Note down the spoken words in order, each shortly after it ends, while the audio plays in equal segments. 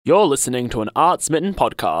You're listening to an Art Smitten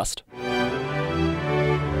podcast.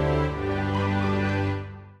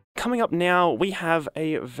 Coming up now, we have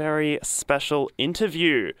a very special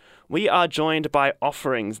interview. We are joined by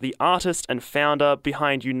Offerings, the artist and founder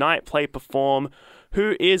behind Unite, Play, Perform,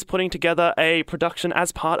 who is putting together a production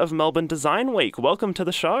as part of Melbourne Design Week. Welcome to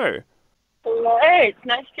the show. Hello, it's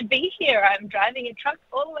nice to be here. I'm driving a truck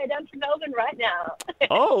all the way down to Melbourne right now.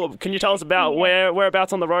 Oh, can you tell us about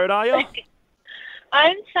whereabouts on the road are you?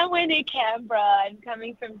 I'm somewhere near Canberra. I'm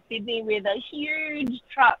coming from Sydney with a huge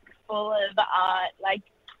truck full of art. Like,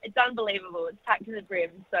 it's unbelievable. It's packed to the brim.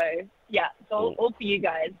 So, yeah, it's all for you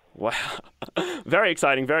guys. Wow. Very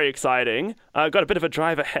exciting, very exciting. Got a bit of a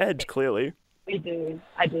drive ahead, clearly. We do.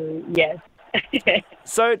 I do, yes.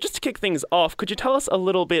 So, just to kick things off, could you tell us a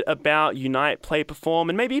little bit about Unite, Play, Perform,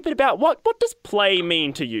 and maybe a bit about what does play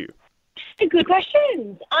mean to you? Good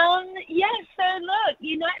questions. So look,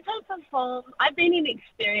 Unite, Play, Perform, I've been an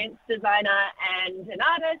experienced designer and an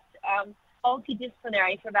artist,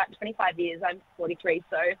 multidisciplinary for about 25 years. I'm 43,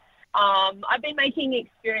 so I've been making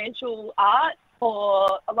experiential art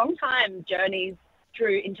for a long time, journeys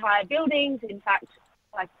through entire buildings, in fact,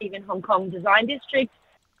 like even Hong Kong Design District,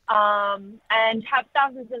 and have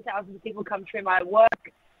thousands and thousands of people come through my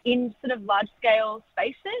work in sort of large-scale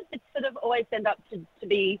spaces. It's sort of always end up to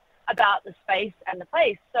be about the space and the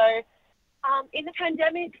place. So in the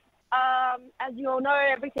pandemic, as you all know,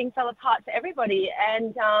 everything fell apart for everybody.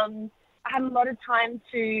 And I had a lot of time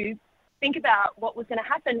to think about what was going to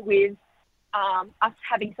happen with us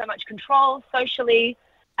having so much control socially.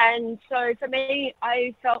 And so for me,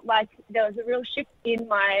 I felt like there was a real shift in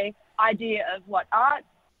my idea of what art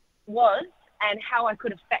was and how I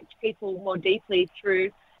could affect people more deeply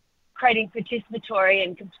through creating participatory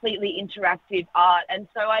and completely interactive art. And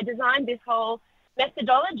so I designed this whole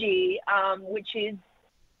methodology, which is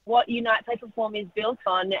what Unite, Play, Perform is built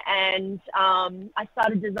on. And I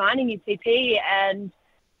started designing UPP. And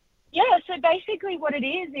yeah, so basically what it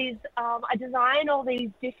is I design all these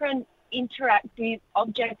different interactive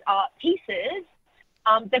object art pieces.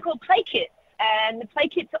 They're called play kits. And the play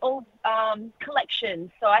kits are all collections.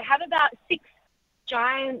 So I have about 6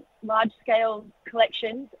 giant, large-scale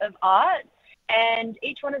collections of art, and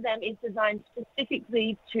each one of them is designed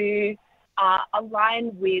specifically to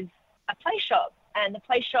align with a play shop. And the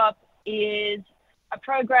play shop is a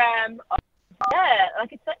program of,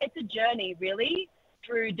 it's a journey, really,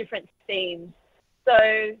 through different themes.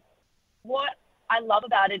 So what I love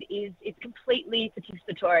about it is it's completely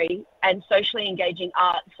participatory and socially engaging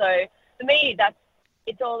art. So for me,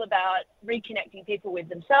 it's all about reconnecting people with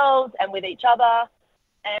themselves and with each other.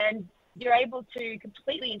 And you're able to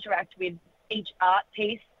completely interact with each art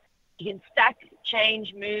piece. You can stack,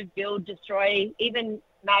 change, move, build, destroy, even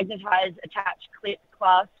magnetize, attach, clip,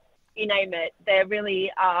 clasp, you name it. They're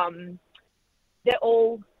really, they're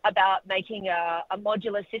all about making a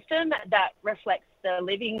modular system that reflects the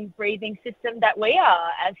living, breathing system that we are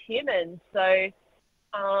as humans. So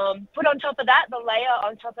put on top of that, the layer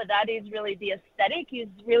on top of that is really the aesthetic is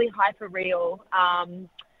really hyper real.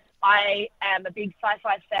 I am a big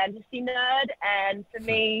sci-fi fantasy nerd, and for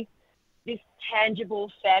me, this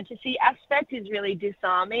tangible fantasy aspect is really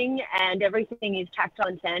disarming, and everything is tactile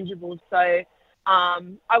and tangible. So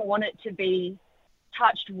I want it to be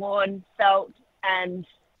touched, worn, felt, and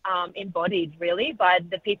embodied, really, by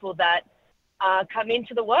the people that come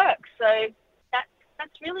into the work. So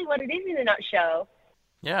that's really what it is in a nutshell.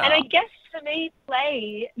 Yeah. And I guess for me,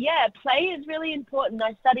 play is really important.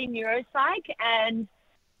 I study neuropsych and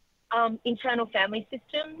internal family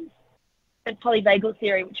systems and polyvagal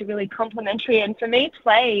theory, which are really complementary. And for me,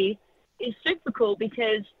 play is super cool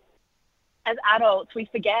because as adults, we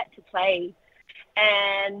forget to play.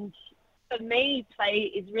 And for me,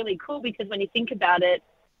 play is really cool because when you think about it,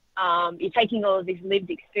 you're taking all of these lived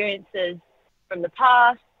experiences from the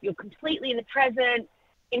past, you're completely in the present.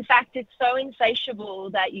 In fact, it's so insatiable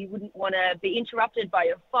that you wouldn't want to be interrupted by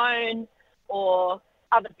your phone or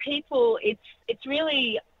other people. It's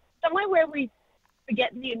really somewhere where we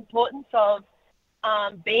forget the importance of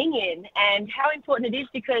being in and how important it is,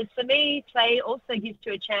 because for me, play also gives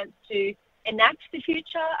you a chance to enact the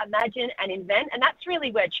future, imagine and invent, and that's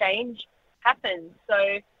really where change happens.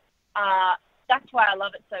 So that's why I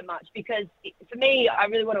love it so much, because for me, I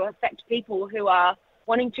really want to affect people who are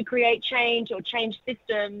wanting to create change or change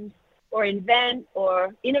systems or invent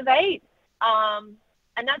or innovate.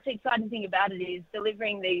 And that's the exciting thing about it, is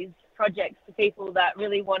delivering these projects to people that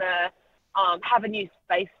really want to have a new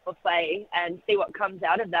space for play and see what comes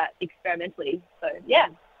out of that experimentally. So, yeah.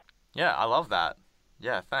 Yeah, I love that.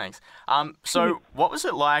 Yeah, thanks. So what was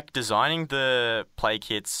it like designing the play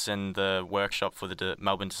kits and the workshop for the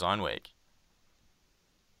Melbourne Design Week?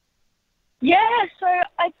 Yeah, so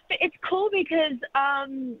it's cool because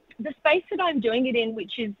the space that I'm doing it in,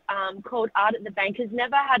 which is called Art at the Bank, has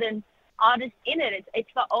never had an artist in it. It's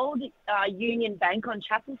the old Union Bank on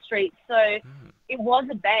Chapel Street. So it was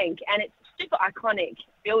a bank, and it's a super iconic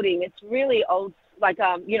building. It's really old, like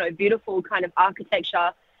beautiful kind of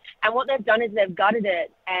architecture. And what they've done is they've gutted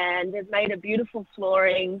it, and they've made a beautiful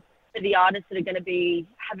flooring for the artists that are going to be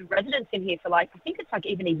having residence in here for I think it's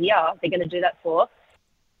even a year. They're going to do that for.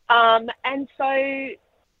 And so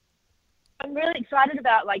I'm really excited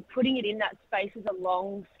about putting it in that space as a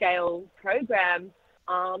long scale program.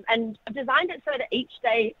 And I've designed it so that each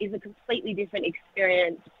day is a completely different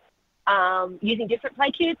experience, using different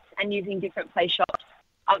play kits and using different play shops.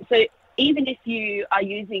 So even if you are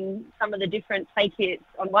using some of the different play kits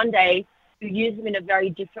on one day, you use them in a very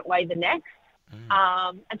different way the next.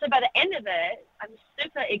 And so by the end of it, I'm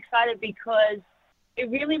super excited because it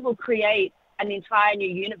really will create an entire new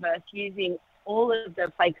universe using all of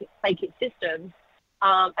the play kit systems.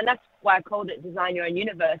 And that's why I called it Design Your Own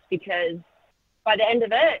Universe, because by the end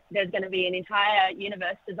of it, there's going to be an entire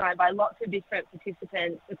universe designed by lots of different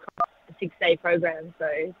participants across the 6-day program.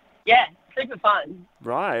 So, yeah, super fun.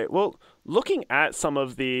 Right. Well, looking at some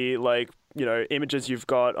of the images you've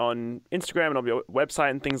got on Instagram and on your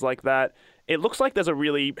website and things like that, it looks like there's a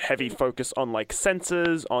really heavy focus on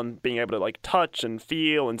sensors, on being able to touch and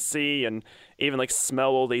feel and see and even smell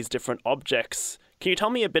all these different objects. Can you tell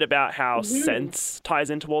me a bit about how sense ties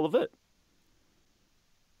into all of it?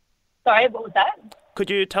 Sorry, what was that? Could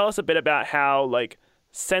you tell us a bit about how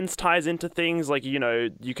sense ties into things?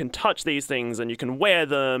 You can touch these things and you can wear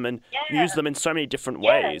them and use them in so many different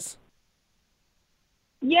ways.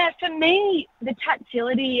 Yeah, for me, the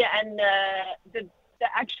tactility and the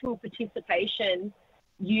actual participation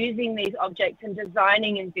using these objects and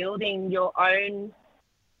designing and building your own,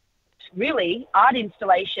 really, art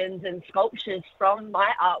installations and sculptures from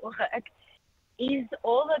my artwork is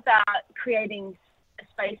all about creating a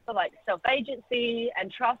space for self-agency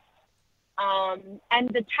and trust. And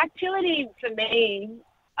the tactility for me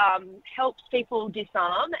helps people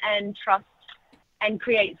disarm and trust and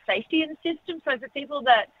create safety in the system. So for people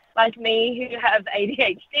that, like me, who have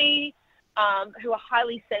ADHD, who are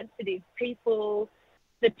highly sensitive people,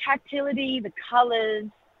 the tactility, the colours,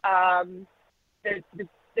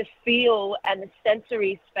 the feel and the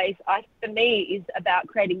sensory space, for me, is about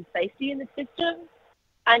creating safety in the system.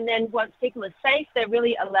 And then once people are safe, they're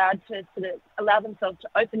really allowed to sort of allow themselves to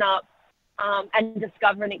open up and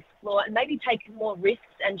discover and explore and maybe take more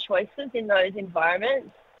risks and choices in those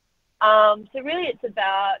environments. So really it's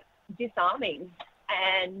about disarming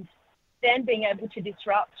and then being able to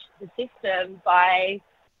disrupt the system by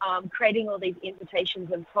creating all these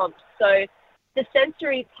invitations and prompts. So the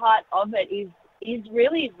sensory part of it is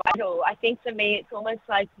really vital. I think for me, it's almost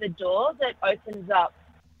like the door that opens up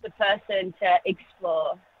the person to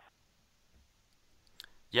explore.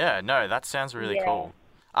 Yeah, no, that sounds really cool.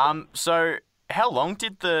 So how long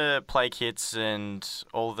did the play kits and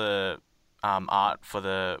all the art for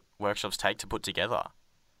the workshops take to put together?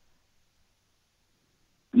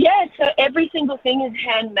 Yeah, so every single thing is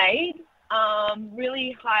handmade.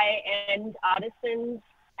 Really high-end artisans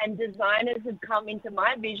and designers have come into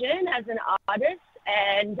my vision as an artist.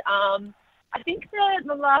 And I think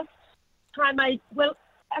the last time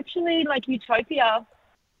actually, Utopia,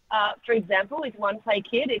 for example, is one play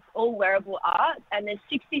kit. It's all wearable art, and there's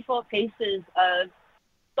 64 pieces of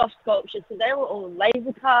soft sculpture. So they were all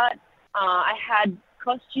laser cut. I had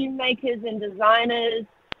costume makers and designers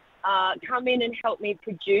come in and help me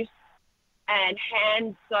produce and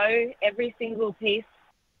hand sew every single piece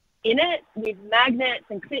in it with magnets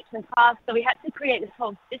and clips and clasps. So we had to create this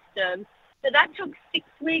whole system. So that took 6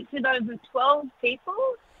 weeks with over 12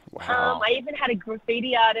 people. Wow. I even had a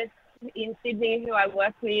graffiti artist in Sydney who I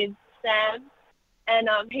work with, Sam, and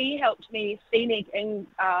he helped me scenic and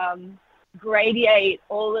gradiate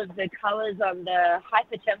all of the colours on the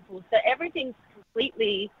hypertemple. So everything's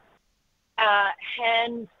completely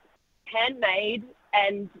handmade,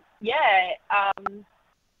 and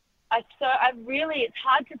it's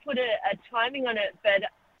hard to put a timing on it, but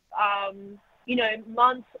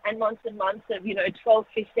months and months and months of 12,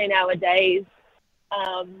 15-hour days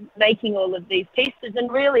making all of these pieces,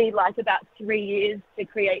 and really about 3 years to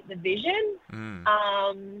create the vision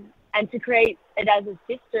and to create it as a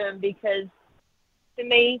system, because to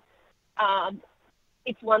me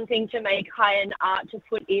it's one thing to make high-end art to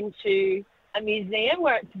put into a museum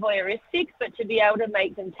where it's voyeuristic, but to be able to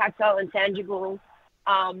make them tactile and tangible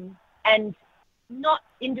and not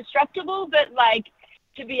indestructible, but like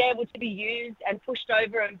to be able to be used and pushed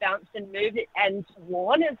over and bounced and moved and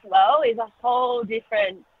worn as well is a whole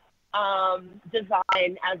different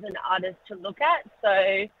design as an artist to look at.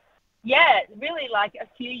 So yeah, really like a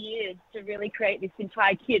few years to really create this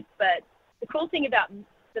entire kit. But the cool thing about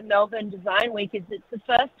the Melbourne Design Week is it's the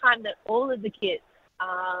first time that all of the kits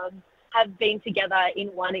have been together in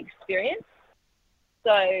one experience.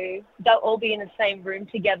 So they'll all be in the same room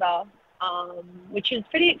together, which is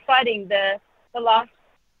pretty exciting. The last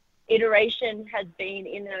iteration has been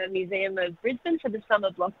in a museum of Brisbane for the Summer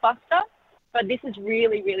Blockbuster, but this is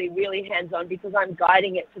really, really, really hands-on because I'm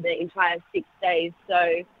guiding it for the entire 6 days.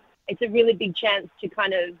 So it's a really big chance to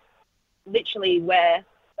kind of literally wear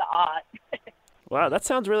the art. Wow, that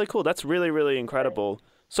sounds really cool. That's really, really incredible.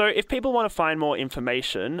 So if people want to find more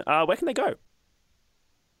information, where can they go?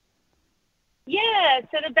 Yeah,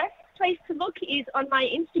 so the best place to look is on my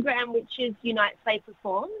Instagram, which is Unite Play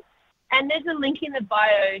Perform. And there's a link in the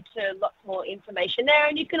bio to lots more information there.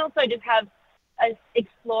 And you can also just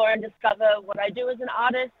explore and discover what I do as an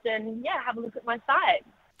artist and, yeah, have a look at my site.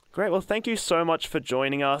 Great. Well, thank you so much for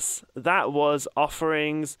joining us. That was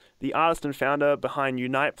Offerings, the artist and founder behind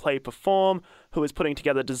Unite Play Perform, who is putting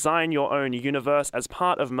together Design Your Own Universe as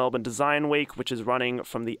part of Melbourne Design Week, which is running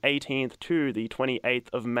from the 18th to the 28th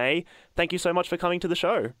of May. Thank you so much for coming to the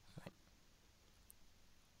show.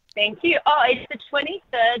 Thank you. Oh, it's the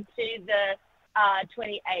 23rd to the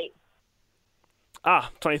 28th.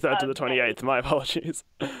 23rd to the 28th. My apologies.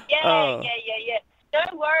 Yeah.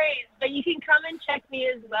 No worries. But you can come and check me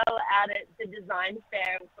as well out at the design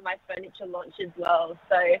fair for my furniture launch as well.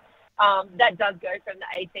 So that does go from the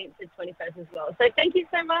 18th to 21st as well. So thank you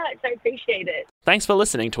so much. I appreciate it. Thanks for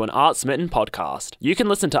listening to an Art Smitten podcast. You can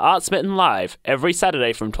listen to Art Smitten live every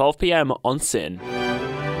Saturday from 12 p.m. on SYN.